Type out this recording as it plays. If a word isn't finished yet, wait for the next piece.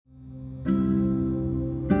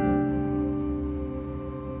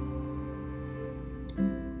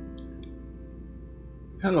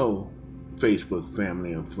Hello, Facebook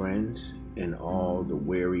family and friends, and all the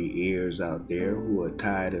weary ears out there who are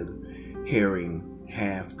tired of hearing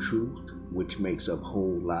half truth, which makes up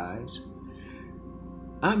whole lies.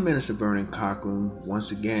 I'm Minister Vernon Cochran.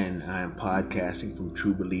 Once again, I am podcasting from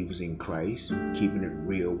True Believers in Christ, keeping it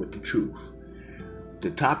real with the truth.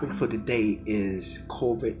 The topic for today is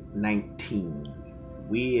COVID-19.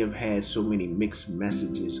 We have had so many mixed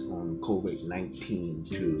messages on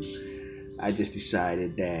COVID-19 I just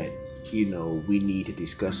decided that, we need to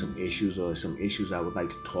discuss some issues I would like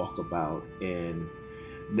to talk about, and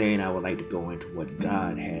then I would like to go into what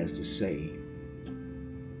God has to say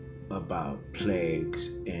about plagues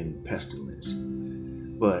and pestilence.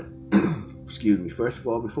 But, excuse me, first of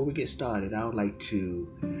all, before we get started, I would like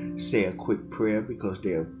to say a quick prayer because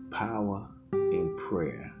there's power in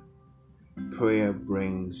prayer. Prayer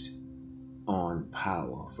brings on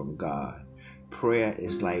power from God. Prayer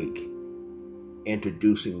is like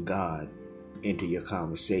introducing God into your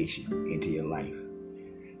conversation, into your life.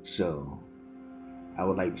 So I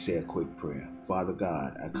would like to say a quick prayer. Father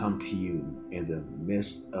God, I come to you in the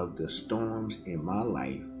midst of the storms in my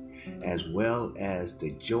life, as well as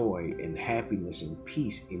the joy and happiness and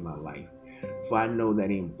peace in my life. For I know that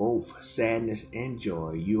in both sadness and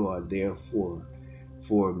joy, you are there for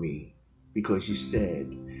me, because you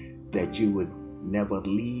said that you would never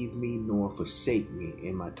leave me nor forsake me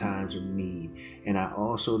in my times of need. And I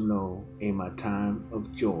also know in my time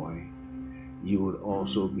of joy, you would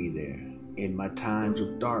also be there. In my times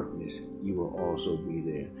of darkness, you will also be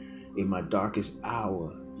there. In my darkest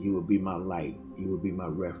hour, you will be my light. You will be my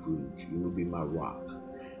refuge. You will be my rock.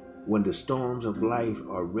 When the storms of life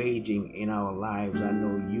are raging in our lives, I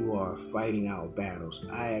know you are fighting our battles.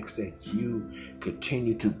 I ask that you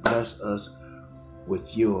continue to bless us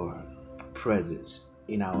with your presence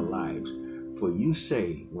in our lives. For you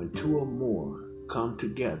say, when two or more come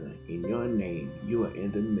together in your name, you are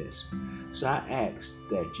in the midst. So I ask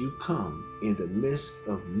that you come in the midst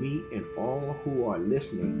of me and all who are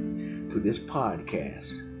listening to this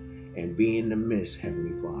podcast, and be in the midst,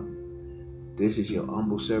 Heavenly Father. This is your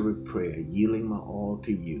humble servant prayer, yielding my all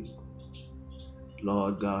to you,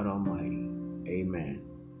 Lord God Almighty. Amen.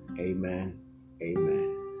 Amen.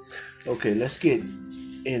 Amen. Okay, let's get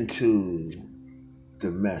into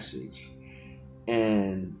the message.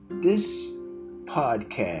 And this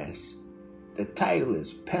podcast, the title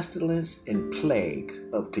is Pestilence and Plagues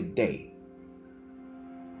of Today.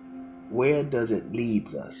 Where does it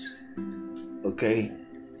lead us? Okay?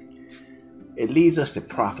 It leads us to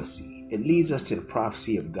prophecy. It leads us to the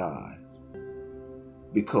prophecy of God.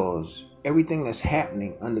 Because everything that's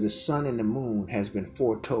happening under the sun and the moon has been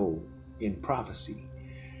foretold in prophecy.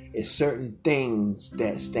 It's certain things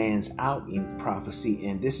that stands out in prophecy,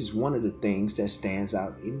 and this is one of the things that stands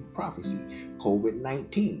out in prophecy.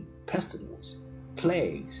 COVID-19, pestilence,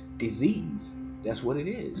 plagues, disease, that's what it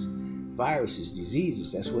is. Viruses,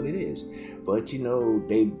 diseases, that's what it is. But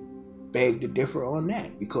they beg to differ on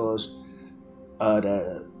that, because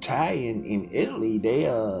the Italian in Italy, they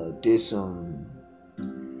did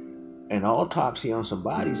an autopsy on some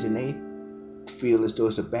bodies, and they feel as though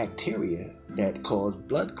it's a bacteria that cause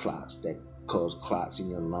blood clots, that cause clots in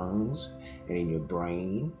your lungs and in your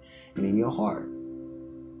brain and in your heart.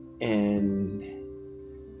 And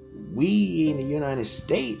we in the United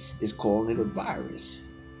States is calling it a virus.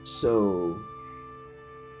 So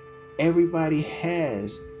everybody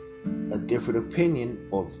has a different opinion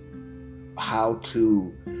of how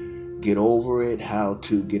to get over it, how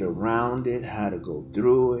to get around it, how to go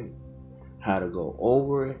through it, how to go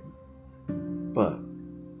over it. But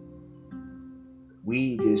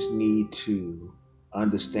we just need to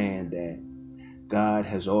understand that God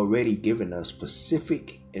has already given us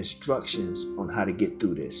specific instructions on how to get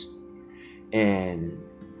through this. And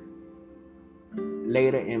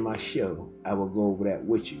later in my show, I will go over that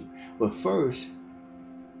with you. But first,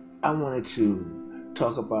 I wanted to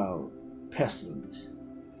talk about pestilence.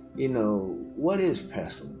 What is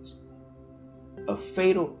pestilence? A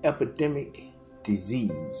fatal epidemic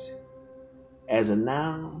disease. As a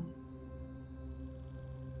noun,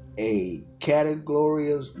 a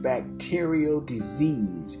category of bacterial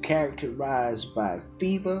disease characterized by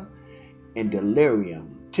fever and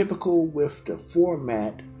delirium, typical with the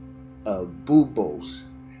format of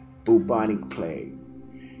bubonic plague,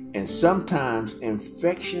 and sometimes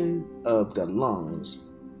infection of the lungs,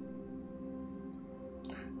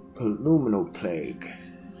 pulmonal plague,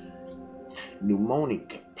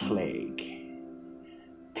 pneumonic plague,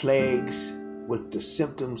 plagues with the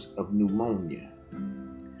symptoms of pneumonia.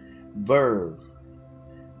 Verve,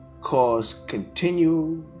 cause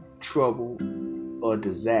continual trouble or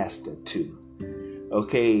disaster to.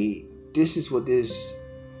 Okay, this is what this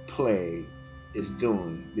plague is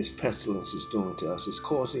doing. This pestilence is doing to us. It's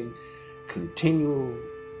causing continual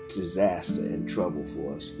disaster and trouble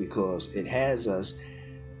for us because it has us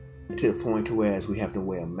to the point to where we have to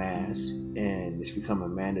wear a mask, and it's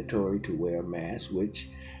becoming mandatory to wear a mask, which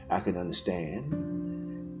I can understand.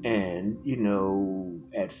 And,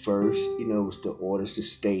 at first, it was the orders to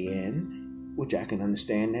stay in, which I can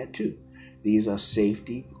understand that too. These are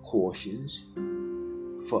safety precautions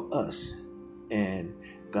for us. And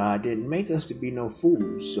God didn't make us to be no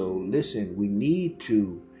fools. So listen, we need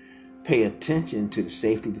to pay attention to the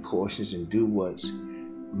safety precautions and do what's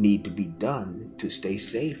need to be done to stay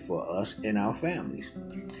safe for us and our families.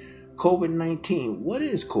 COVID-19. What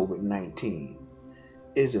is COVID-19?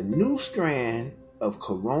 Is a new strand of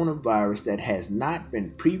coronavirus that has not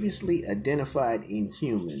been previously identified in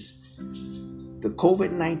humans. The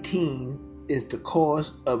COVID-19 is the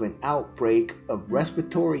cause of an outbreak of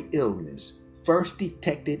respiratory illness, first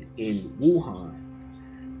detected in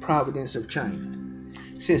Wuhan, province of China.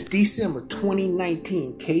 Since December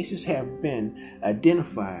 2019, cases have been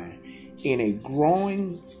identified in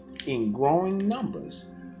growing numbers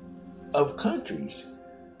of countries.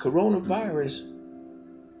 Coronavirus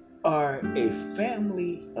are a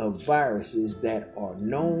family of viruses that are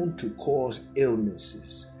known to cause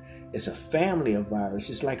illnesses. It's a family of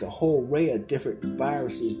viruses. It's like a whole array of different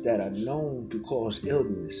viruses that are known to cause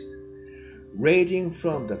illness, ranging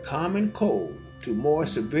from the common cold to more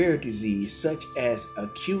severe disease such as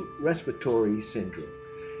acute respiratory syndrome,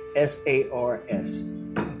 SARS,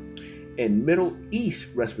 and Middle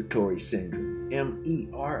East respiratory syndrome,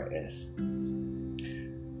 MERS.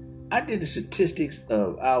 I did the statistics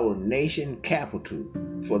of our nation capital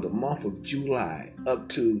for the month of July up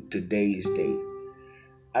to today's date.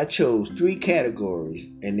 I chose 3 categories,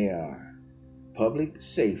 and they are public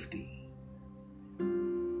safety,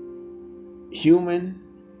 human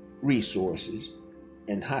resources,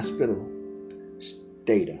 and hospital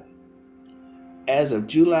data. As of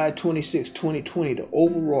July 26, 2020, the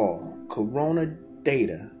overall corona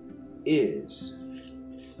data is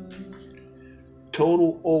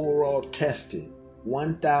total overall tested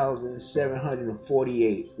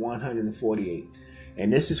 1,148,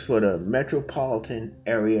 and this is for the metropolitan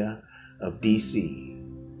area of DC.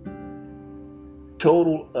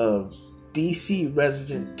 Total of DC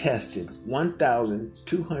resident tested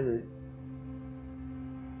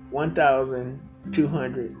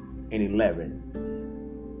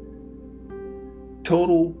 1,211.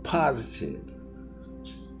 Total positive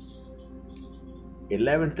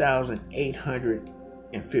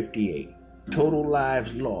 11,858. Total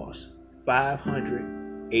lives lost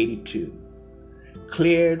 582.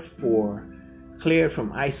 Cleared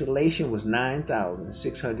from isolation was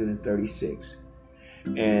 9,636.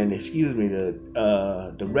 And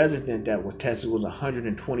the resident that was tested was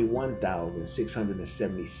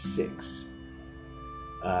 121,676.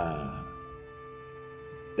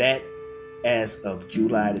 That as of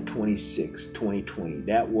July the 26th, 2020.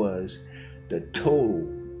 That was the total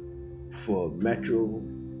for Metro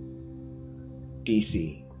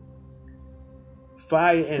DC.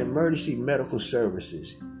 Fire and Emergency Medical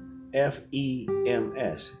Services,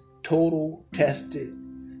 FEMS. Total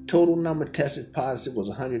number tested positive was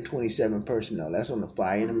 127 personnel. That's on the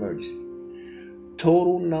fire and emergency.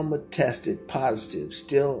 Total number tested positive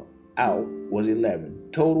still out was 11.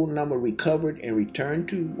 Total number recovered and returned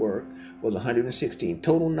to work was 116.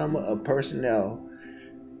 Total number of personnel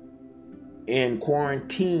in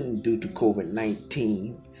quarantine due to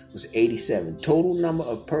COVID-19 was 87. Total number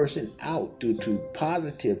of persons out due to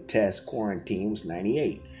positive test quarantine was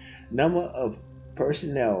 98. Number of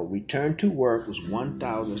personnel returned to work was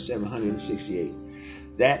 1,768.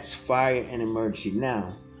 That's fire and emergency.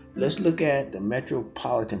 Now, let's look at the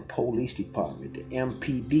Metropolitan Police Department, the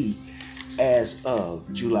MPD, as of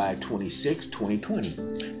July 26,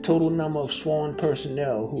 2020. Total number of sworn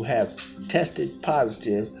personnel who have tested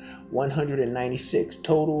positive, 196.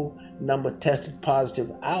 Total number tested positive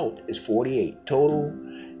out is 48. Total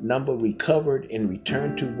number recovered and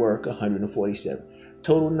returned to work, 147.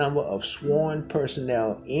 Total number of sworn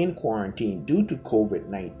personnel in quarantine due to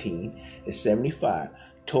COVID-19 is 75.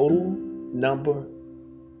 Total number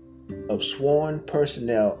of sworn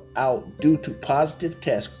personnel out due to positive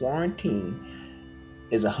test quarantine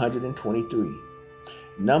is 123.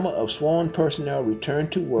 Number of sworn personnel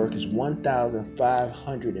returned to work is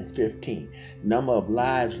 1,515. Number of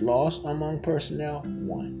lives lost among personnel,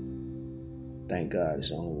 1. Thank God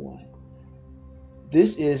it's only 1.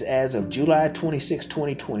 This is as of July 26,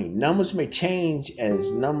 2020. Numbers may change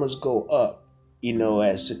as numbers go up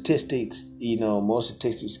as statistics, most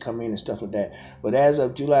statistics come in and stuff like that. But as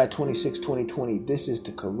of July 26, 2020, this is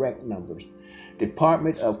the correct numbers.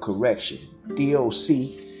 Department of Correction,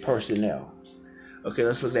 DOC personnel. Okay,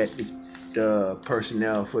 let's look at the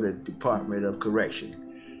personnel for the Department of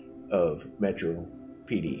Correction of Metro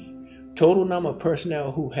PD. Total number of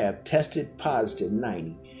personnel who have tested positive,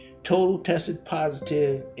 90. Total tested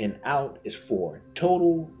positive and out is 4.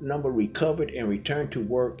 Total number recovered and returned to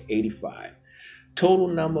work, 85. Total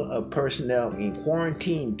number of personnel in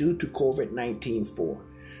quarantine due to COVID-19, 4.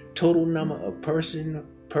 Total number of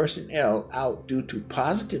personnel out due to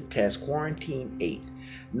positive test, quarantine, 8.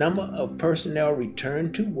 Number of personnel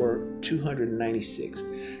returned to work, 296.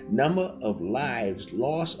 Number of lives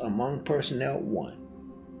lost among personnel, 1.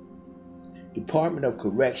 Department of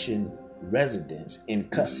Correction residents in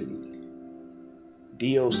custody.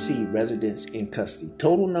 DOC residents in custody.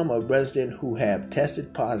 Total number of residents who have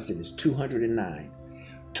tested positive is 209.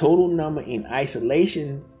 Total number in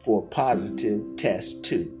isolation for positive test,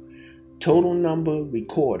 2. Total number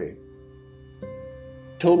recorded.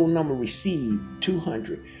 Total number received,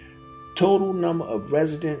 200. Total number of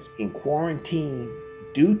residents in quarantine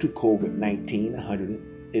due to COVID-19,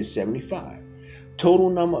 175. Total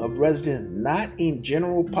number of residents not in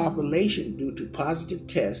general population due to positive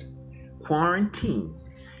test, quarantine,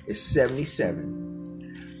 is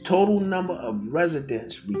 77. Total number of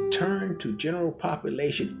residents returned to general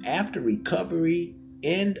population after recovery,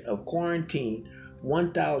 end of quarantine,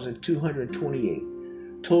 1,228.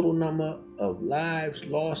 Total number of lives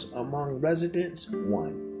lost among residents,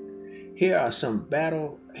 1. Here are some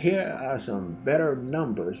better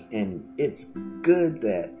numbers, and it's good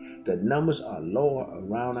that the numbers are lower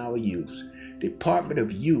around our youth. Department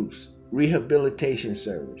of Youth Rehabilitation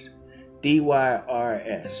Service,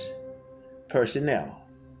 DYRS personnel.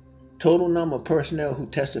 Total number of personnel who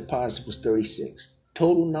tested positive was 36.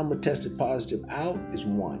 Total number tested positive out is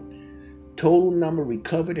 1. Total number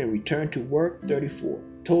recovered and returned to work, 34.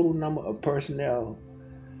 Total number of personnel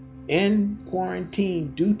in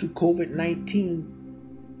quarantine due to COVID-19,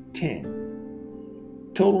 10.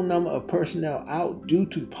 Total number of personnel out due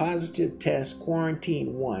to positive test,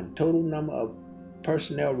 quarantine, 1. Total number of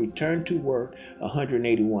personnel returned to work,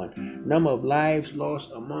 181. Number of lives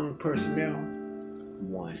lost among personnel,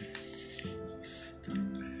 1.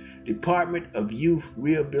 Department of Youth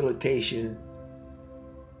Rehabilitation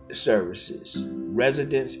Services,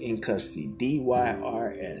 residents in custody,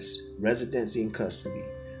 DYRS, residents in custody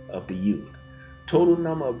of the youth. Total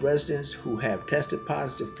number of residents who have tested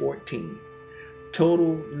positive, 14.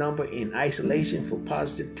 Total number in isolation for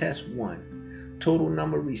positive test, 1. Total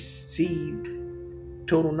number recovered,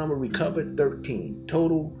 13.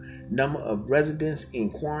 Total number of residents in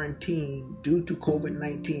quarantine due to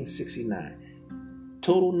COVID-19, 69.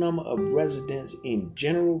 Total number of residents in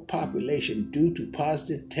general population due to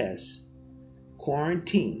positive tests,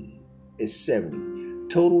 quarantine, is 70.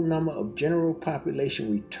 Total number of general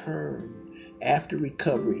population returned after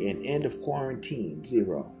recovery and end of quarantine,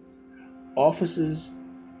 0. Offices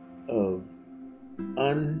of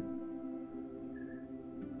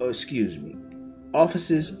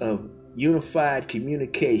Unified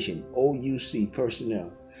Communication, OUC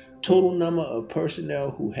personnel. Total number of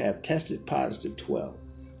personnel who have tested positive, 12.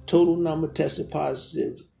 Total number tested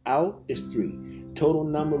positive out is 3. Total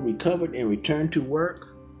number recovered and returned to work,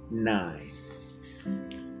 9.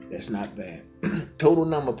 That's not bad. Total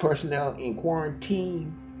number of personnel in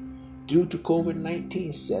quarantine due to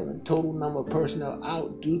COVID-19, 7. Total number of personnel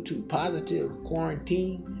out due to positive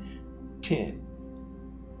quarantine, 10.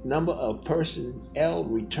 Number of personnel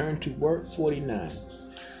returned to work, 49.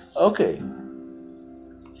 Okay.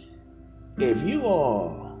 If you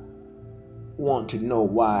all want to know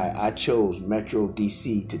why I chose Metro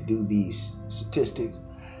DC to do these statistics,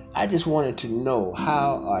 I just wanted to know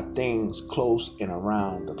how are things close and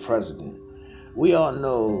around the president. We all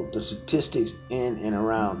know the statistics in and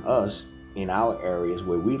around us in our areas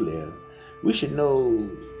where we live. We should know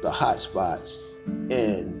the hot spots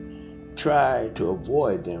and try to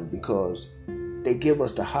avoid them because they give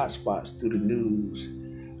us the hot spots through the news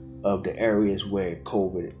of the areas where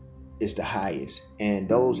COVID is the highest, and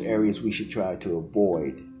those areas we should try to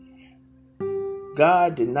avoid.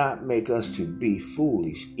 God did not make us to be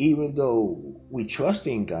foolish. Even though we trust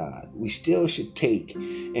in God, we still should take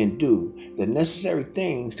and do the necessary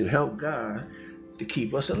things to help God to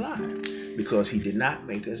keep us alive, because He did not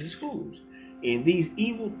make us as fools. In these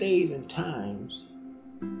evil days and times,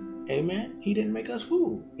 amen, He didn't make us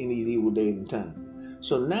fools in these evil days and times.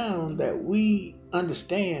 So now that we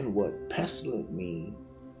understand what pestilence means,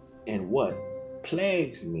 and what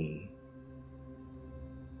plagues me,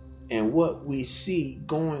 and what we see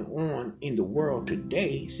going on in the world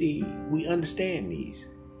today, see, we understand these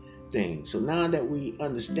things. So now that we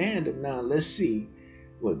understand them, now let's see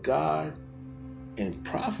what God and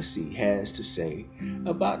prophecy has to say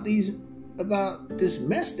about this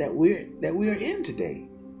mess that we are in today.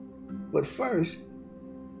 But first,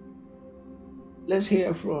 let's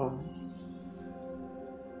hear from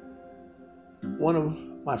one of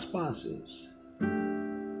my sponsors,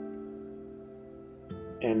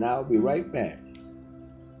 and I'll be right back.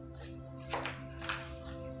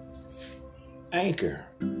 Anchor.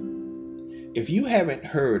 If you haven't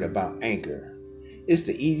heard about Anchor, it's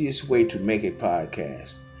the easiest way to make a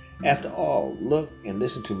podcast. After all, look and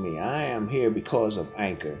listen to me. I am here because of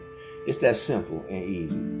Anchor. It's that simple and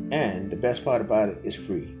easy. And the best part about it is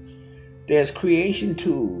free. There's creation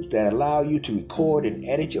tools that allow you to record and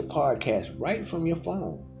edit your podcast right from your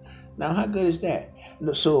phone. Now, how good is that?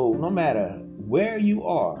 So no matter where you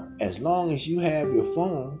are, as long as you have your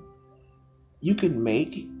phone, you can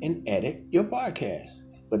make and edit your podcast.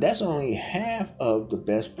 But that's only half of the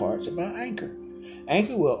best parts about Anchor.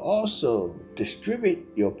 Anchor will also distribute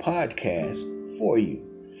your podcast for you.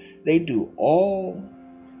 They do all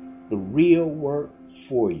the real work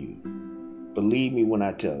for you. Believe me when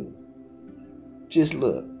I tell you. Just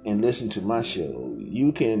look and listen to my show.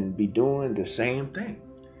 You can be doing the same thing.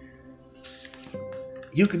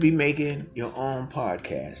 You could be making your own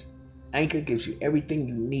podcast. Anchor gives you everything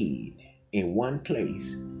you need in one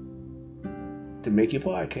place to make your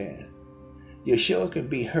podcast. Your show can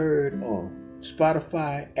be heard on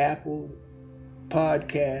Spotify, Apple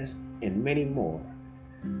Podcasts, and many more.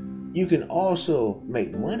 You can also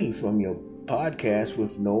make money from your podcast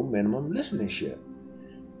with no minimum listenership.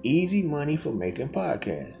 Easy money for making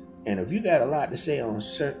podcasts. And if you got a lot to say on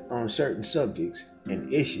certain subjects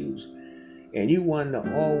and issues, and you want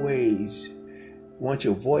to always want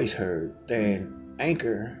your voice heard, then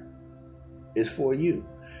Anchor is for you.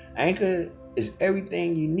 Anchor is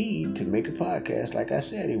everything you need to make a podcast, like I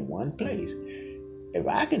said, in one place. If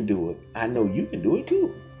I can do it, I know you can do it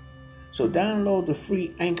too. So download the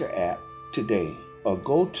free Anchor app today or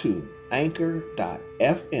go to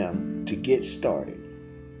anchor.fm to get started.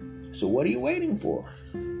 So what are you waiting for?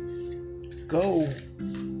 Go.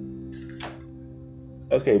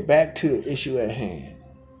 Okay, back to the issue at hand.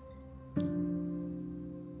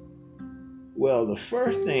 Well, the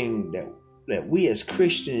first thing that we as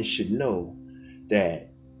Christians should know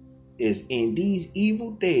that is in these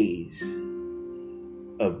evil days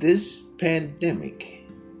of this pandemic,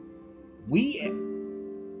 we,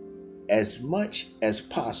 as much as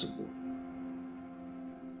possible,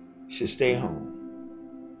 should stay home.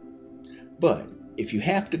 But if you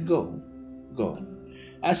have to go, go.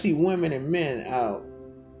 I see women and men out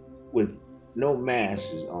with no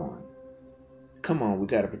masks on. Come on, we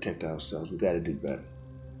got to protect ourselves. We got to do better.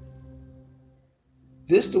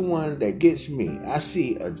 This the one that gets me. I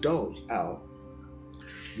see adults out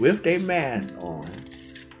with their mask on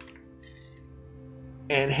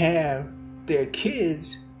and have their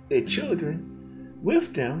kids, their children,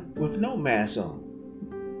 with them with no mask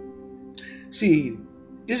on. See,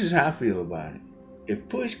 this is how I feel about it. If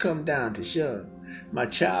push come down to shove, my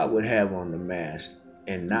child would have on the mask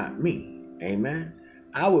and not me. Amen.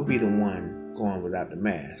 I would be the one going without the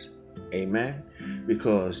mask. Amen.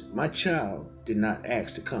 Because my child did not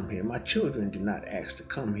ask to come here. My children did not ask to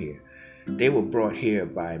come here. They were brought here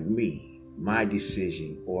by me, my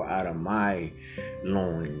decision, or out of my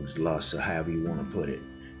loins, lust, or however you want to put it.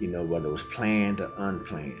 You know, whether it was planned or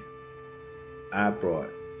unplanned. I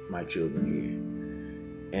brought my children here.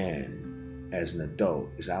 And as an adult,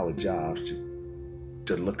 it's our job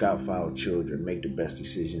to look out for our children, make the best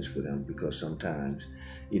decisions for them, because sometimes,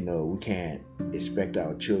 you know, we can't expect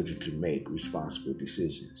our children to make responsible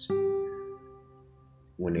decisions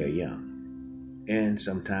when they're young. And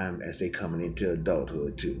sometimes as they're coming into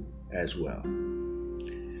adulthood too, as well.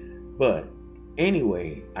 But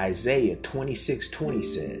anyway, Isaiah 26:20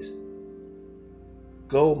 says,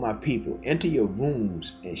 "Go, my people, enter your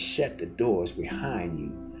rooms and shut the doors behind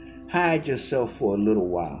you. Hide yourself for a little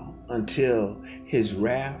while until his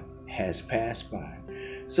wrath has passed by."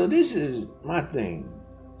 So this is my thing.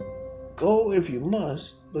 Go if you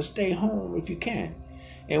must, but stay home if you can.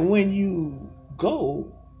 And when you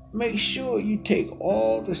go, make sure you take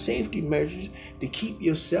all the safety measures to keep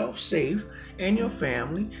yourself safe and your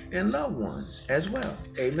family and loved ones as well.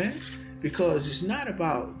 Amen? Because it's not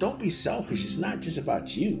about, don't be selfish. It's not just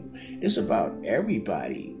about you. It's about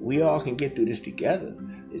everybody. We all can get through this together.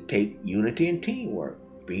 It takes unity and teamwork,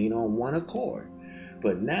 being on one accord.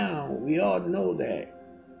 But now we all know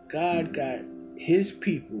that God got his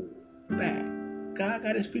people back. God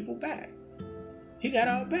got his people back. He got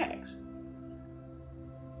our backs.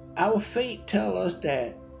 Our faith tells us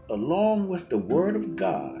that along with the word of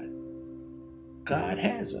God, God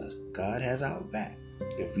has us. God has our back.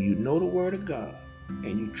 If you know the word of God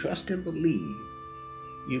and you trust and believe,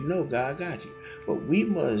 you know God got you. But we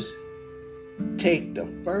must take the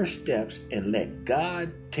first steps and let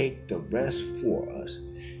God take the rest for us.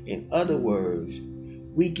 In other words,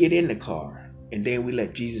 we get in the car and then we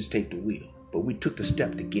let Jesus take the wheel. But we took the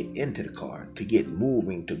step to get into the car, to get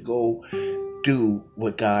moving, to go do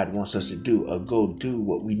what God wants us to do, or go do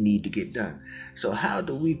what we need to get done. So how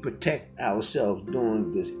do we protect ourselves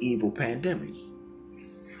during this evil pandemic?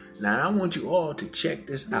 Now, I want you all to check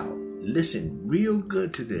this out. Listen real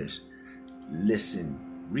good to this. Listen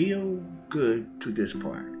real good to this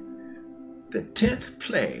part. The 10th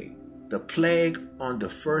plague, the plague on the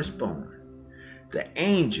firstborn, the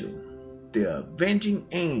angel, the avenging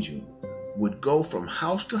angel, would go from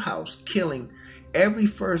house to house, killing every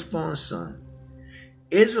firstborn son.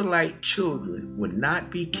 Israelite children would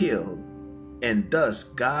not be killed, and thus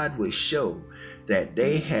God would show that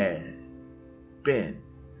they had been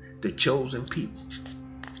the chosen people.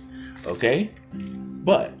 Okay?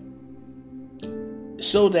 But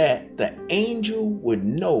so that the angel would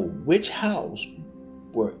know which house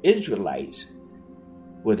were Israelites,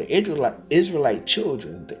 were the Israelite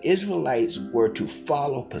children, the Israelites were to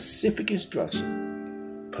follow specific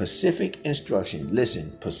instructions. Specific instructions.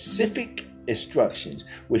 Listen, specific instructions,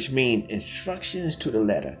 which mean instructions to the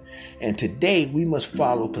letter. And today we must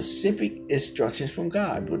follow specific instructions from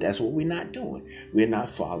God, but that's what we're not doing. We're not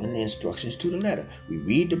following the instructions to the letter. We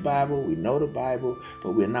read the Bible, we know the Bible,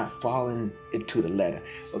 but we're not following it to the letter.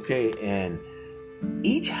 Okay, and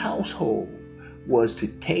each household was to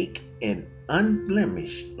take an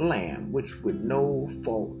unblemished lamb, which with no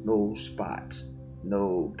fault, no spots,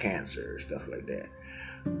 no cancer, stuff like that.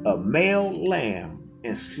 A male lamb,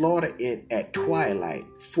 and slaughter it at twilight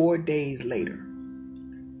 4 days later.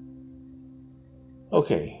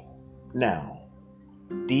 Okay, now,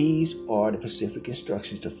 these are the specific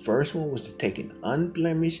instructions. The first one was to take an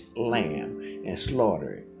unblemished lamb and slaughter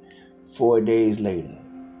it 4 days later.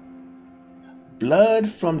 Blood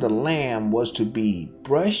from the lamb was to be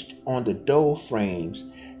brushed on the door frames.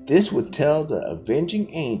 This would tell the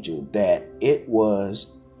avenging angel that it was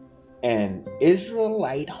an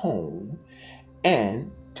Israelite home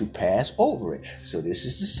and to pass over it. So this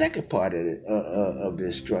is the second part of the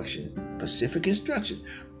instruction, specific instruction.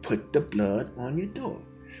 Put the blood on your door,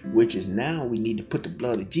 which is now we need to put the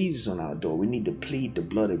blood of Jesus on our door. We need to plead the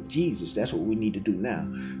blood of Jesus. That's what we need to do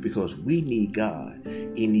now, because we need God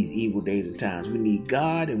in these evil days and times. We need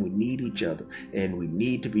God and we need each other, and we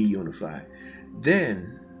need to be unified.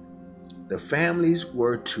 Then the families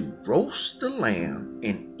were to roast the lamb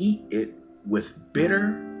and eat it with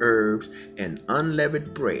bitter herbs and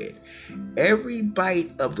unleavened bread. Every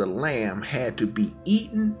bite of the lamb had to be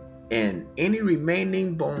eaten, and any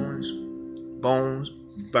remaining bones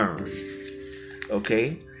burned.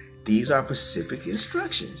 Okay, these are specific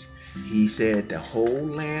instructions. He said the whole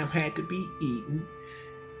lamb had to be eaten,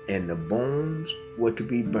 and the bones were to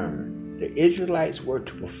be burned. The Israelites were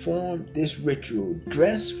to perform this ritual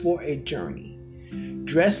dressed for a journey.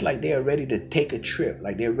 Dressed like they are ready to take a trip,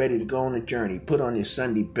 like they're ready to go on a journey. Put on your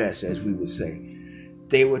Sunday best, as we would say.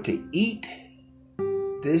 They were to eat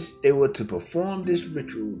this, they were to perform this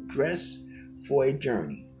ritual dressed for a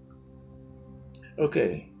journey.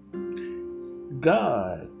 Okay.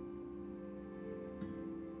 God,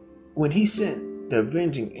 when he sent the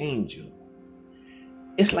avenging angel,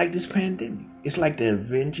 it's like this pandemic. It's like the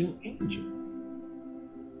avenging angel.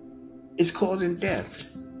 It's causing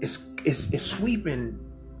death. It's sweeping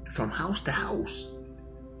from house to house,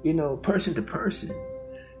 person to person,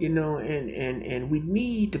 and we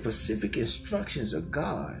need the specific instructions of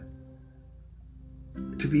God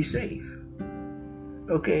to be safe.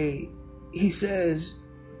 Okay, he says,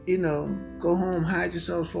 go home, hide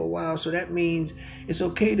yourselves for a while. So that means it's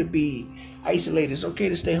okay to be isolated. It's okay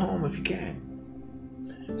to stay home if you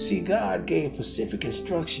can. See, God gave specific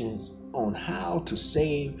instructions on how to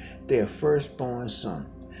save their firstborn son.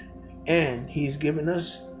 And he's given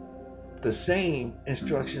us the same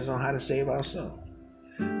instructions on how to save ourselves.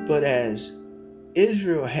 But as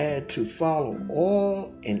Israel had to follow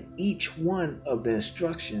all and each one of the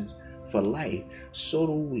instructions for life, so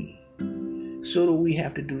do we. So do we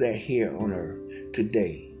have to do that here on earth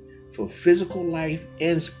today. For physical life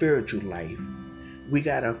and spiritual life, we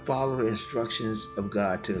got to follow the instructions of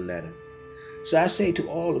God to the letter. So I say to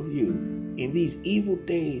all of you, in these evil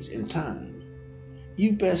days and times,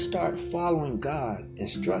 you best start following God's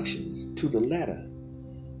instructions to the letter.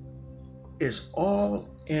 It's all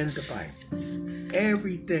in the Bible.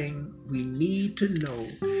 Everything we need to know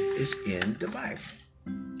is in the Bible.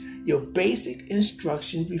 Your basic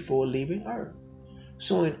instructions before leaving Earth.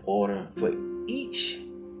 So in order for each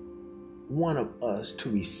one of us to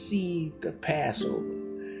receive the Passover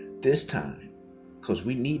this time, because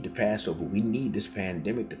we need the Passover, we need this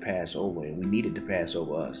pandemic to pass over, and we need it to pass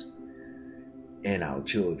over us and our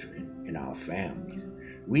children and our families.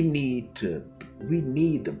 We need the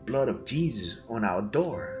blood of Jesus on our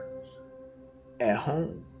door, at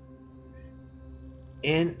home,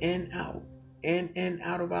 in and out, in and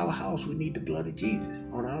out of our house. We need the blood of Jesus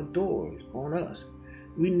on our doors, on us.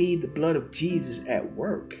 We need the blood of Jesus at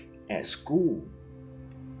work, at school,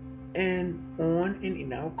 and on and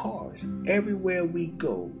in our cars. Everywhere we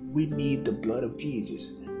go, we need the blood of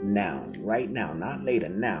Jesus. Now, right now, not later,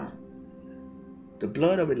 now. The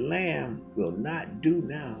blood of a lamb will not do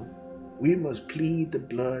now. We must plead the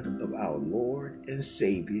blood of our Lord and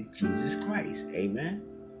Savior, Jesus Christ. Amen.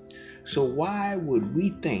 So why would we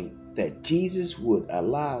think that Jesus would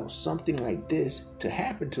allow something like this to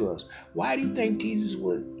happen to us? Why do you think Jesus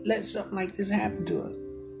would let something like this happen to us?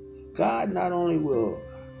 God not only will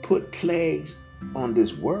put plagues on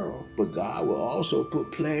this world, but God will also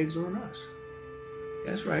put plagues on us.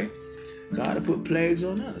 That's right. God will put plagues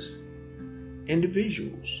on us.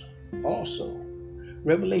 Individuals also.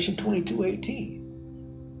 Revelation 22:18.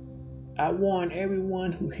 I warn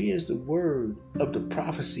everyone who hears the word of the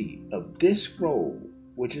prophecy of this scroll,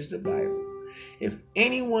 which is the Bible. If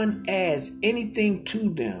anyone adds anything to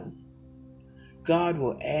them, God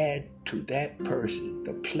will add to that person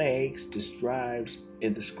the plagues described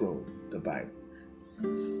in the scroll, the Bible.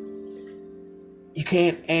 You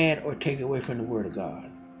can't add or take away from the word of God.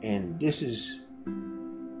 And this is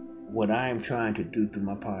what I am trying to do through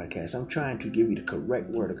my podcast. I'm trying to give you the correct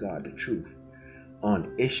word of God, the truth,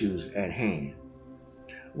 on issues at hand.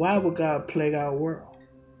 Why would God plague our world?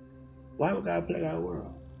 Why would God plague our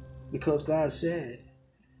world? Because God said,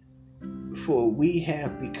 for we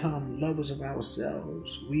have become lovers of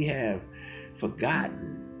ourselves. We have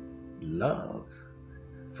forgotten love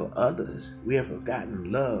for others. We have forgotten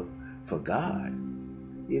love for God.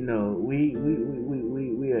 You know, we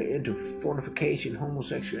are into fornication,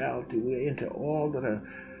 homosexuality. We are into all of the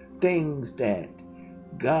things that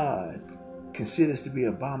God considers to be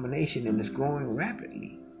abomination, and is growing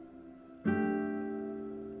rapidly.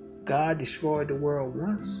 God destroyed the world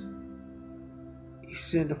once. He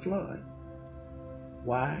sent a flood.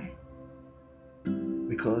 Why?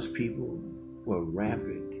 Because people were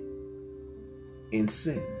rampant in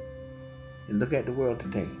sin. And look at the world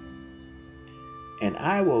today. And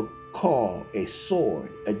I will call a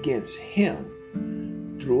sword against him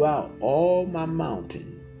throughout all my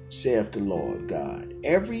mountain, saith the Lord God.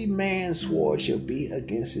 Every man's sword shall be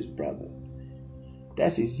against his brother.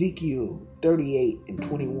 That's Ezekiel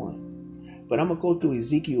 38:21. But I'm going to go through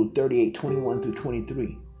Ezekiel 38:21 through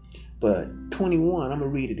 23. But 21, I'm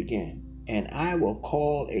going to read it again. And I will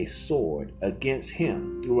call a sword against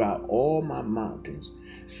him throughout all my mountains,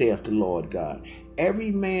 saith the Lord God.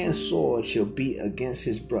 Every man's sword shall be against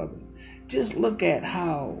his brother. Just look at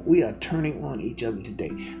how we are turning on each other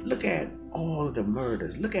today. Look at all of the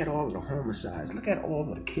murders. Look at all of the homicides. Look at all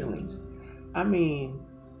of the killings. I mean,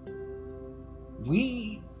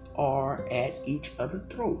 we are at each other's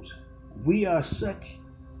throats. We are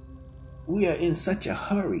in such a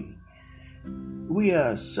hurry. We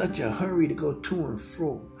are such a hurry to go to and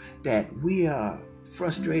fro that we are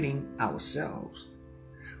frustrating ourselves.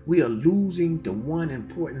 We are losing the one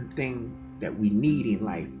important thing that we need in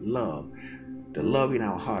life, love. The love in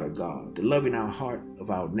our heart of God, the love in our heart of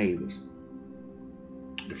our neighbors.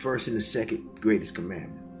 The first and the second greatest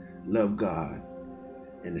commandment, love God.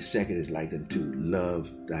 And the second is like unto,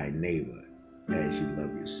 love thy neighbor as you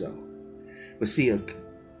love yourself. But see,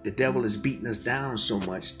 the devil is beating us down so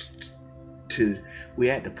much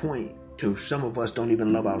we're at the point to some of us don't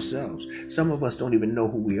even love ourselves. Some of us don't even know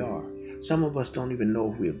who we are. Some of us don't even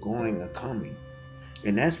know if we're going or coming.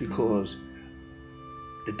 And that's because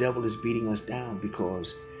the devil is beating us down,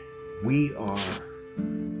 because we are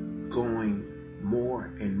going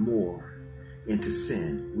more and more into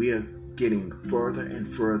sin. We are getting further and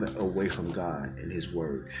further away from God and his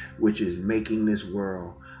word, which is making this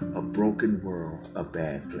world, a broken world, a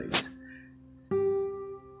bad place.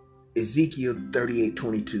 Ezekiel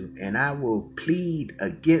 38:22, and I will plead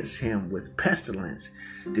against him with pestilence.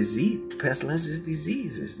 Pestilence is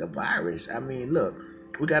diseases, the virus. I mean, look,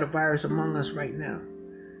 we got a virus among us right now.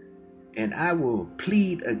 And I will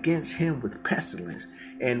plead against him with pestilence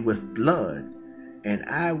and with blood, and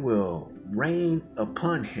I will rain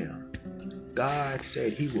upon him God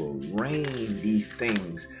said he will rain these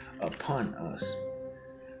things upon us,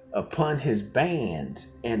 upon his bands,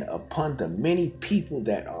 and upon the many people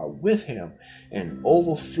that are with him, and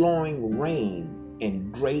overflowing rain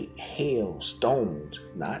and great hailstones,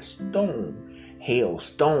 not stone,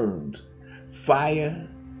 hailstones, fire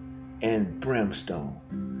and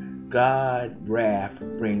brimstone. God's wrath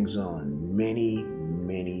brings on many,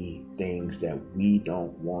 many things that we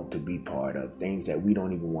don't want to be part of, things that we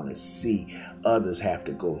don't even want to see others have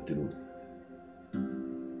to go through.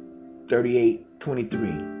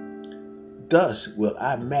 38:23. Thus will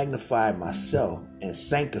I magnify myself and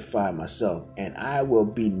sanctify myself, and I will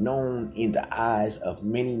be known in the eyes of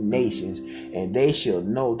many nations, and they shall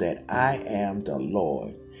know that I am the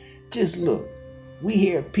Lord. Just look. We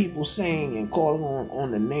hear people saying and calling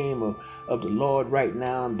on the name of the Lord right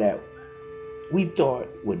now that we thought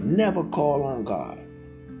would never call on God.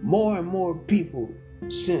 More and more people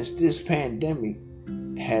since this pandemic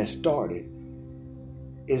has started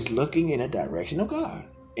is looking in the direction of God.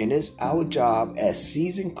 And it's our job as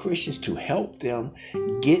seasoned Christians to help them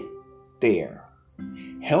get there.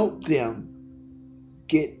 Help them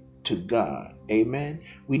get to God. Amen.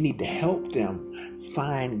 We need to help them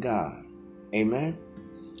find God. Amen.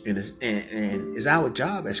 And it's our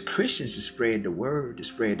job as Christians to spread the word, to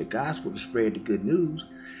spread the gospel, to spread the good news.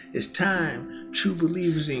 It's time, true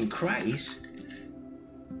believers in Christ,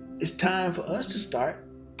 it's time for us to start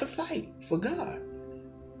to fight for God,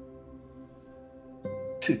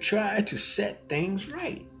 to try to set things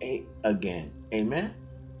right again. Amen.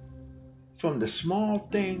 From the small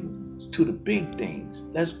things to the big things,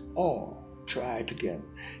 let's all try together.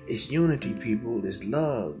 It's unity, people. It's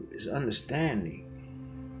love. It's understanding.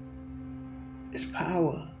 It's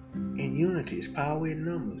power in unity. It's power in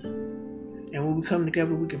numbers. And when we come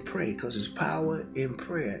together, we can pray, because it's power in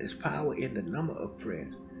prayer. It's power in the number of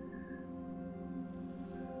prayers.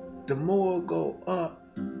 The more go up,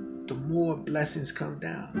 the more blessings come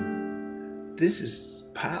down. This is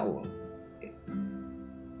power.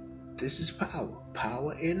 This is power.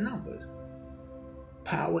 Power in numbers.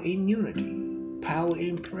 Power in unity. Power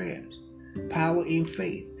in prayers. Power in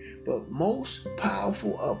faith. But most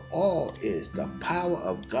powerful of all is the power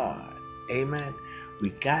of God. Amen. We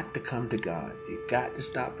got to come to God. You got to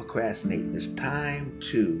stop procrastinating. It's time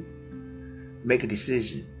to make a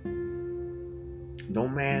decision. No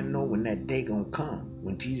man know when that day gonna come,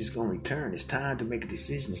 when Jesus gonna return. It's time to make a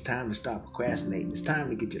decision. It's time to stop procrastinating. It's time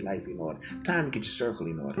to get your life in order. It's time to get your circle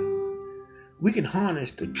in order. We can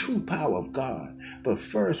harness the true power of God, but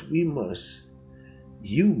first you must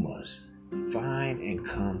find and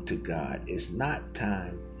come to God. It's no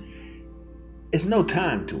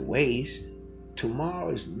time to waste. Tomorrow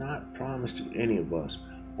is not promised to any of us,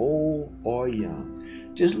 old or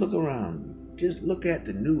young. Just look around. Just look at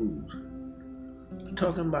the news.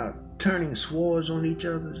 Talking about turning swords on each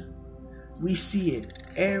other. We see it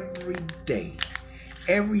every day.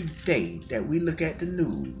 Every day that we look at the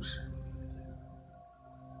news,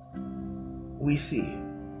 we see it.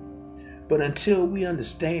 But until we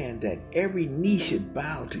understand that every knee should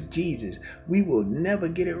bow to Jesus, we will never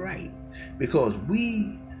get it right. Because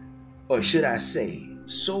or should I say,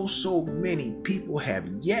 so many people have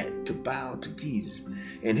yet to bow to Jesus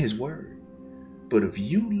and his word. But if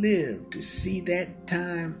you live to see that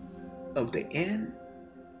time of the end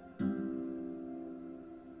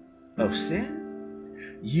of sin,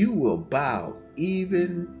 you will bow.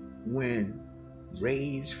 Even when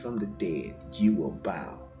raised from the dead, you will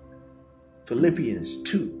bow. Philippians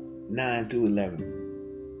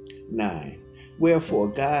 2:9-11. 9. Wherefore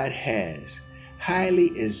God has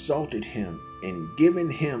highly exalted him and given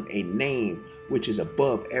him a name which is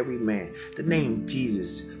above every man. The name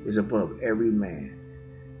Jesus is above every man.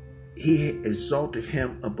 He exalted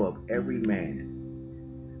him above every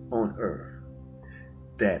man on earth.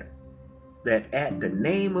 That at the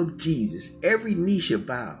name of Jesus, every knee shall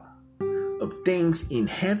bow, of things in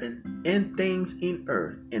heaven and things in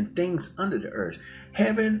earth and things under the earth.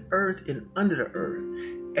 Heaven, earth, and under the earth.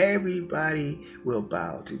 Everybody will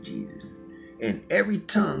bow to Jesus. And every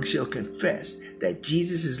tongue shall confess that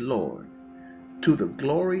Jesus is Lord, to the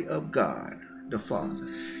glory of God the Father.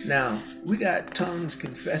 Now, we got tongues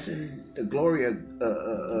confessing the glory of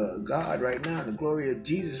God right now, the glory of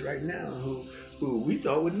Jesus right now, who we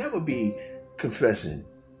thought would never be confessing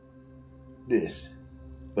this.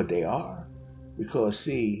 But they are. Because,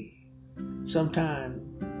 see, sometimes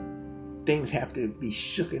things have to be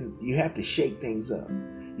shooken. You have to shake things up.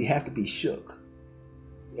 You have to be shook,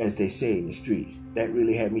 as they say in the streets. That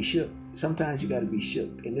really had me shook. Sometimes you got to be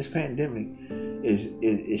shook. And this pandemic is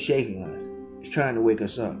shaking us. It's trying to wake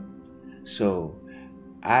us up. So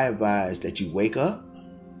I advise that you wake up,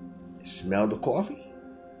 smell the coffee,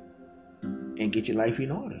 and get your life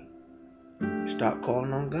in order. Start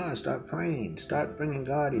calling on God. Start praying. Start bringing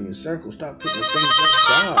God in your circle. Start putting the things of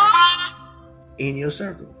God in your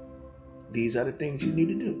circle. These are the things you need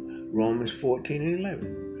to do. Romans 14 and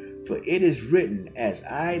 11. For it is written, as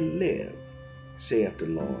I live, saith the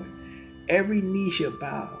Lord, every knee shall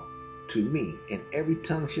bow to me, and every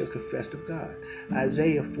tongue shall confess of God.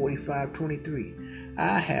 Isaiah 45:23.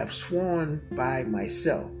 I have sworn by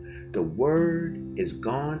myself, the word is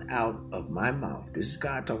gone out of my mouth. This is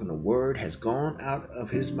God talking. The word has gone out of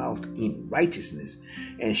his mouth in righteousness,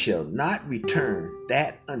 and shall not return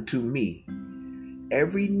that unto me.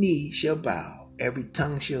 Every knee shall bow, every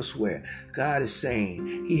tongue shall swear. God is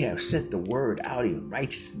saying he has sent the word out in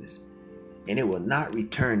righteousness, and it will not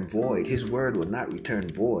return void. His word will not return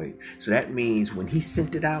void. So that means when he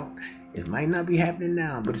sent it out, it might not be happening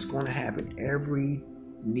now, but it's going to happen. Every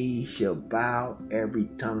knee shall bow, every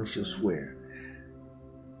tongue shall swear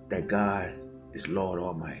that God is Lord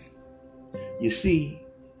Almighty. You see,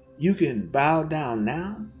 you can bow down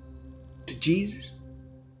now to Jesus,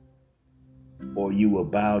 or you will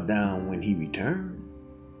bow down when he returns.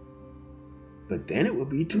 But then it will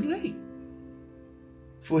be too late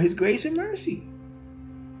for his grace and mercy.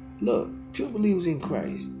 Look, true believers in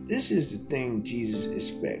Christ, this is the thing Jesus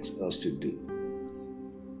expects us to do.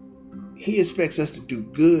 He expects us to do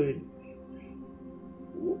good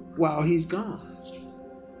while he's gone.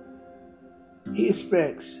 He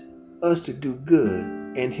expects us to do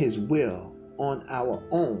good in his will on our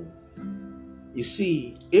own. You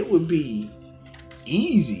see, it would be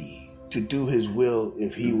easy to do his will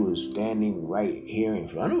if he was standing right here in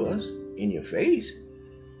front of us, in your face.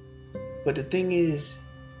 But the thing is,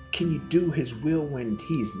 can you do his will when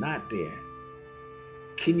he's not there?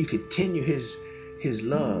 Can you continue his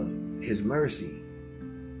love, his mercy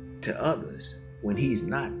to others when he's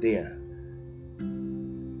not there?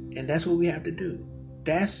 And that's what we have to do.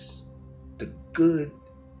 That's the good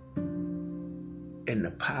and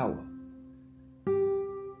the power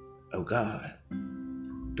of God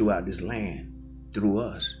throughout this land, through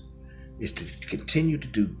us, is to continue to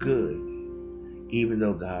do good even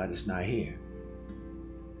though God is not here.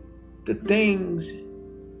 The things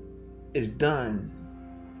is done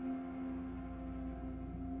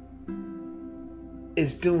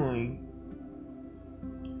is doing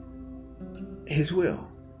his will.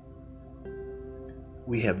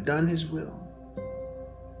 We have done his will,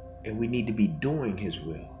 and we need to be doing his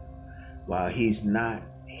will while he's not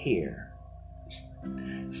here,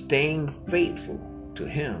 staying faithful to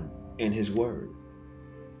him and his word.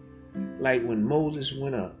 Like when Moses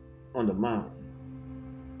went up on the mountain,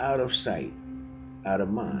 out of sight, out of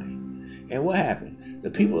mind. And what happened? The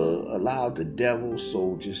people allowed the devil's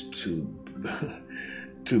soldiers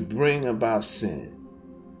to bring about sin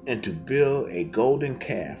and to build a golden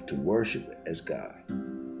calf to worship as God.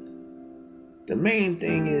 The main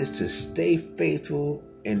thing is to stay faithful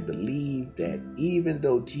and believe that even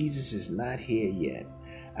though Jesus is not here yet,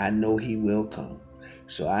 I know he will come.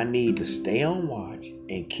 So I need to stay on watch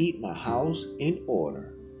and keep my house in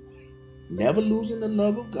order, never losing the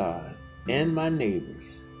love of God and my neighbors.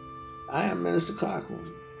 I am Minister Cochran,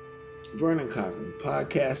 Vernon Cochran,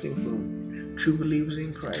 podcasting from True Believers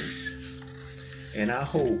in Christ. And I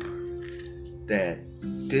hope that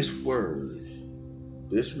this word,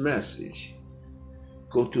 this message,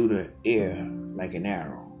 go through the air like an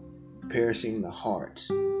arrow, piercing the hearts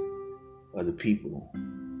of the people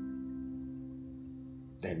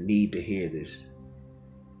that need to hear this.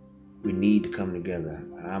 We need to come together.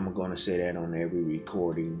 I'm going to say that on every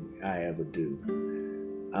recording I ever do.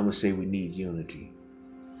 I'm going to say we need unity.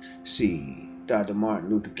 See, Dr. Martin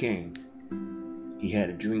Luther King, he had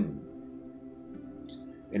a dream.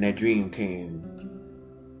 And that dream came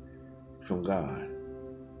from God.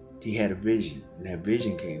 He had a vision, and that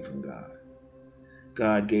vision came from God.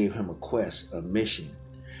 God gave him a quest, a mission,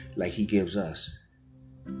 like he gives us.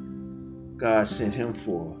 God sent him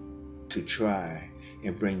forth to try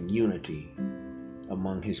and bring unity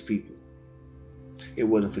among his people. It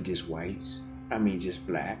wasn't for just whites. Just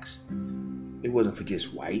blacks. It wasn't for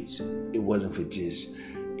just whites. It wasn't for just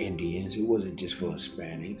Indians. It wasn't just for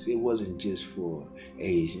Hispanics. It wasn't just for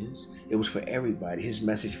Asians. It was for everybody. His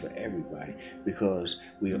message for everybody, because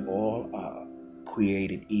we all are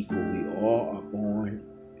created equal. We all are born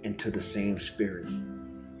into the same spirit,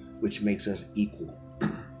 which makes us equal.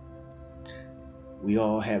 We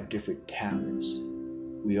all have different talents.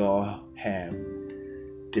 We all have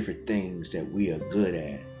different things that we are good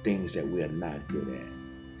at, things that we are not good at.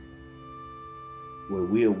 Where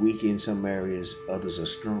we are weak in some areas, others are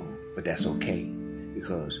strong, but that's okay.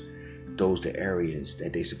 because those are the areas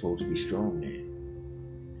that they're supposed to be strong in.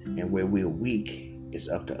 And where we're weak, it's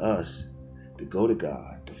up to us to go to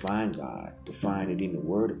God, to find it in the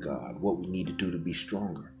Word of God, what we need to do to be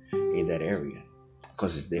stronger in that area,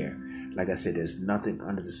 because it's there. Like I said, there's nothing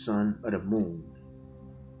under the sun or the moon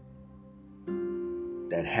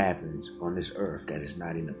that happens on this earth that is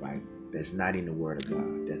not in the Bible, that's not in the Word of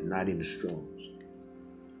God, that's not in the Strong's.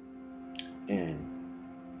 And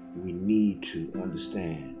we need to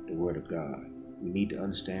understand the Word of God. We need to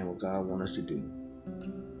understand what God wants us to do.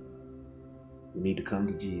 We need to come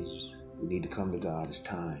to Jesus. We need to come to God. It's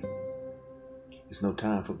time. It's no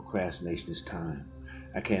time for procrastination. It's time.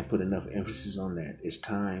 I can't put enough emphasis on that. It's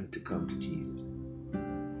time to come to Jesus.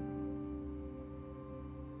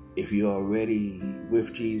 If you're already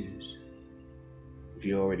with Jesus, if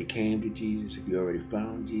you already came to Jesus, if you already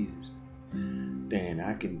found Jesus, then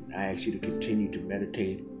I ask you to continue to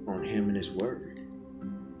meditate on Him and His Word.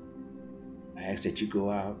 I ask that you go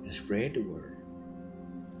out and spread the Word.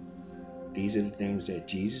 These are the things that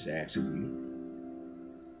Jesus asks of you.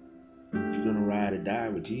 If you're going to ride or die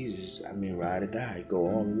with Jesus, ride or die. Go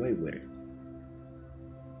all the way with it.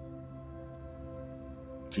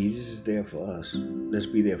 Jesus is there for us. Let's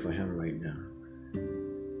be there for Him right now.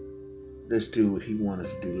 Let's do what He wants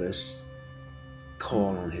us to do. Let's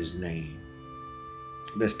call on His name.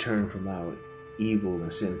 Let's turn from our evil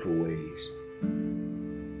and sinful ways.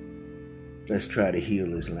 Let's try to heal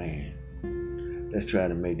this land. Let's try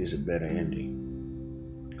to make this a better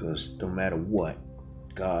ending. Because no matter what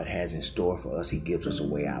God has in store for us, He gives us a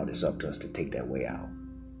way out. It's up to us to take that way out.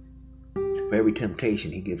 For every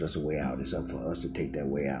temptation, He gives us a way out. It's up for us to take that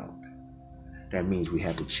way out. That means we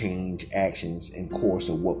have to change actions and course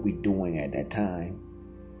of what we're doing at that time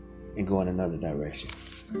and go in another direction.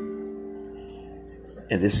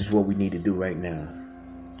 And this is what we need to do right now.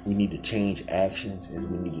 We need to change actions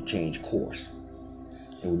and we need to change course.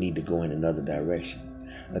 And we need to go in another direction,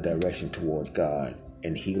 a direction towards God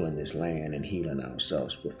and healing this land and healing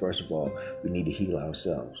ourselves. But first of all, we need to heal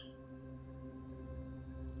ourselves.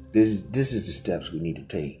 This is the steps we need to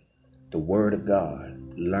take. The Word of God,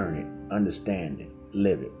 learn it, understand it,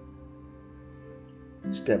 live it.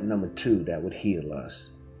 Step number 2, that would heal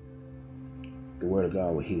us. The Word of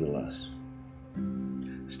God will heal us.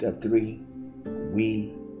 Step 3,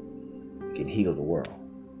 we can heal the world.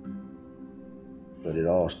 But it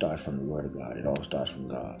all starts from the Word of God. It all starts from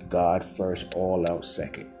God. God first, all else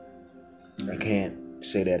second. I can't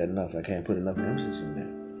say that enough. I can't put enough emphasis on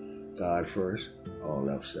that. God first, all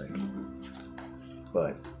else second.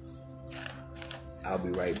 But I'll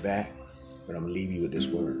be right back. But I'm going to leave you with this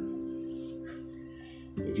word.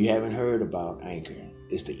 If you haven't heard about Anchor,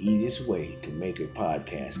 it's the easiest way to make a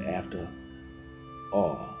podcast. After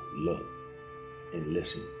all, look and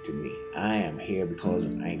listen to me. I am here because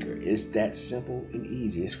of Anchor. It's that simple and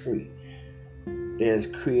easy. It's free. There's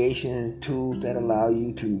creation tools that allow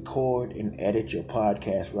you to record and edit your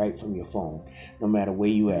podcast right from your phone. No matter where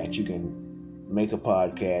you at, you can make a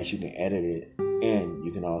podcast, you can edit it, and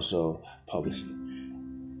you can also publish it.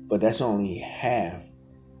 But that's only half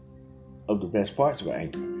of the best parts of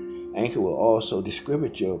Anchor. Anchor will also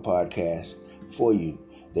distribute your podcast for you.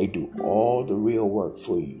 They do all the real work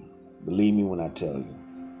for you. Believe me when I tell you.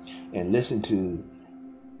 And listen to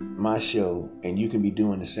my show, and you can be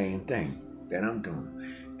doing the same thing that I'm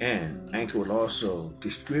doing. And Anchor will also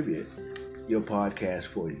distribute your podcast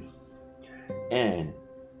for you. And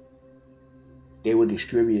they will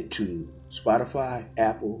distribute it to Spotify,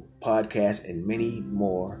 Apple Podcasts, and many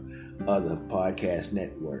more other podcast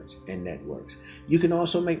networks. You can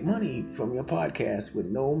also make money from your podcast with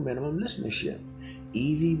no minimum listenership.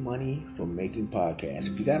 Easy money for making podcasts.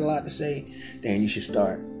 If you got a lot to say, then you should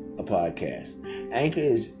start a podcast. Anchor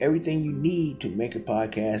is everything you need to make a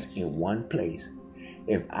podcast in one place.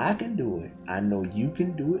 If I can do it, I know you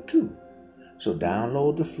can do it too. So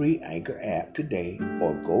download the free Anchor app today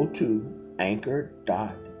or go to anchor.fm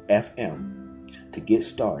to get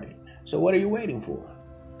started. So what are you waiting for?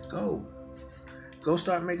 Go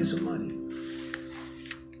start making some money.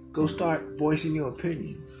 Go start voicing your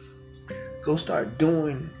opinion. Go start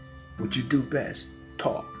doing what you do best,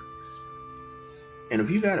 talk. And if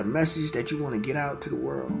you got a message that you want to get out to the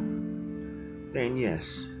world, then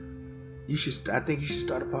yes, I think you should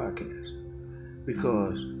start a podcast.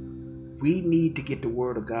 Because we need to get the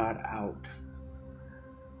Word of God out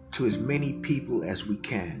to as many people as we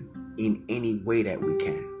can in any way that we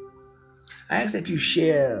can. I ask that you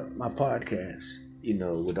share my podcast,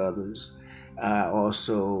 with others. I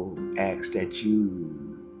also ask that you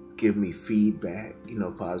give me feedback,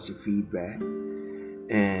 positive feedback.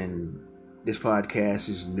 And This podcast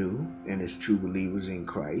is new, and it's true believers in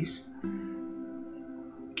Christ,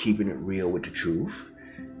 keeping it real with the truth.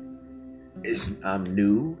 I'm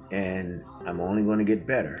new, and I'm only going to get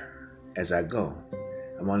better as I go.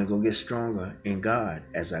 I'm only going to get stronger in God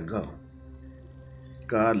as I go.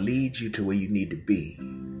 God leads you to where you need to be.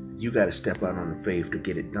 You got to step out on the faith to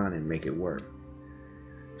get it done and make it work.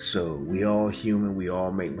 So we all human, we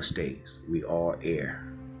all make mistakes, we all err.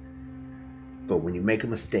 But when you make a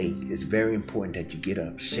mistake, it's very important that you get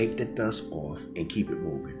up, shake the dust off, and keep it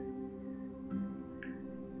moving.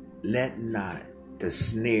 Let not the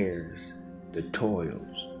snares, the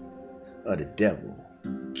toils of the devil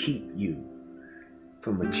keep you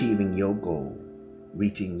from achieving your goal,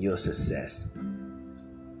 reaching your success,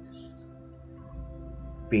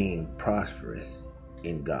 being prosperous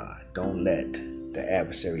in God. Don't let the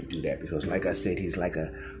adversary do that, because like I said, he's like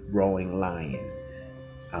a roaring lion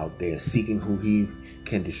out there seeking who he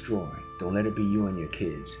can destroy. Don't let it be you and your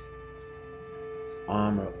kids.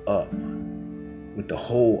 Armor up with the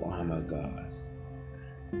whole armor of God,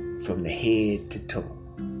 from the head to toe.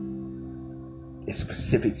 There's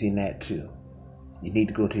specifics in that too. You need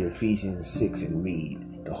to go to Ephesians 6 and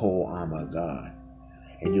read the whole armor of God,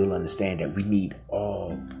 and you'll understand that we need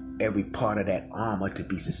every part of that armor to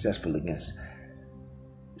be successful against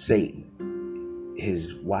Satan,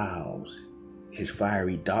 his wiles, his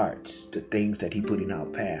fiery darts, the things that he put in our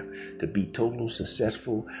path. To be totally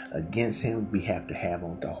successful against him, we have to have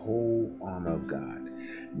on the whole armor of God,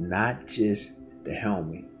 not just the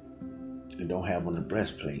helmet, and don't have on the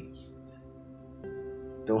breastplate.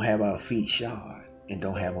 Don't have our feet shod, and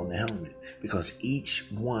don't have on the helmet, because each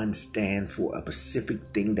one stands for a specific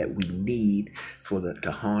thing that we need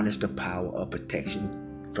to harness the power of protection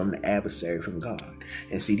from the adversary, from God.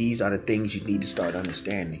 And see, these are the things you need to start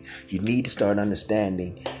understanding. You need to start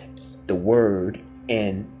understanding the word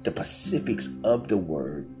and the specifics of the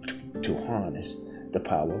word to harness the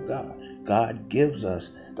power of God. God gives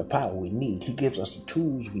us the power we need. He gives us the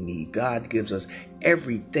tools we need. God gives us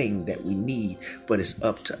everything that we need, but it's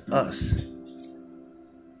up to us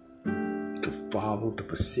to follow the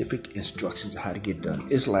specific instructions of how to get done.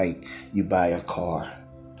 It's like you buy a car.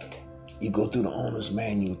 You go through the owner's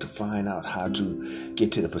manual to find out how to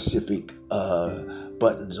get to the specific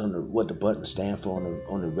buttons on what the buttons stand for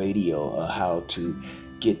on the radio, or how to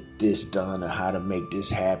get this done, or how to make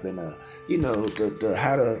this happen, or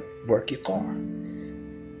how to work your car.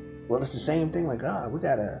 Well, it's the same thing with God. We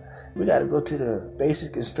gotta go to the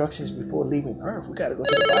basic instructions before leaving Earth. We gotta go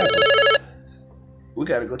to the Bible. We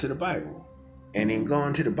gotta go to the Bible, and in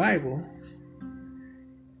going to the Bible,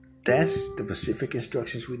 that's the specific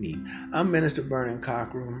instructions we need. I'm Minister Vernon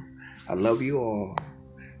Cockrum. I love you all.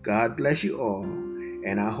 God bless you all.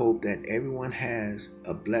 And I hope that everyone has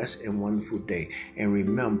a blessed and wonderful day. And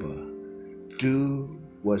remember, do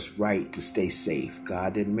what's right to stay safe.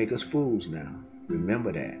 God didn't make us fools now.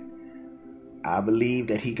 Remember that. I believe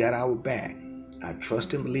that he got our back. I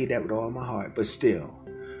trust and believe that with all my heart. But still,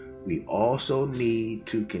 we also need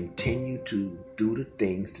to continue to do the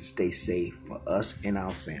things to stay safe for us and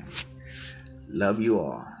our family. Love you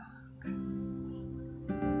all.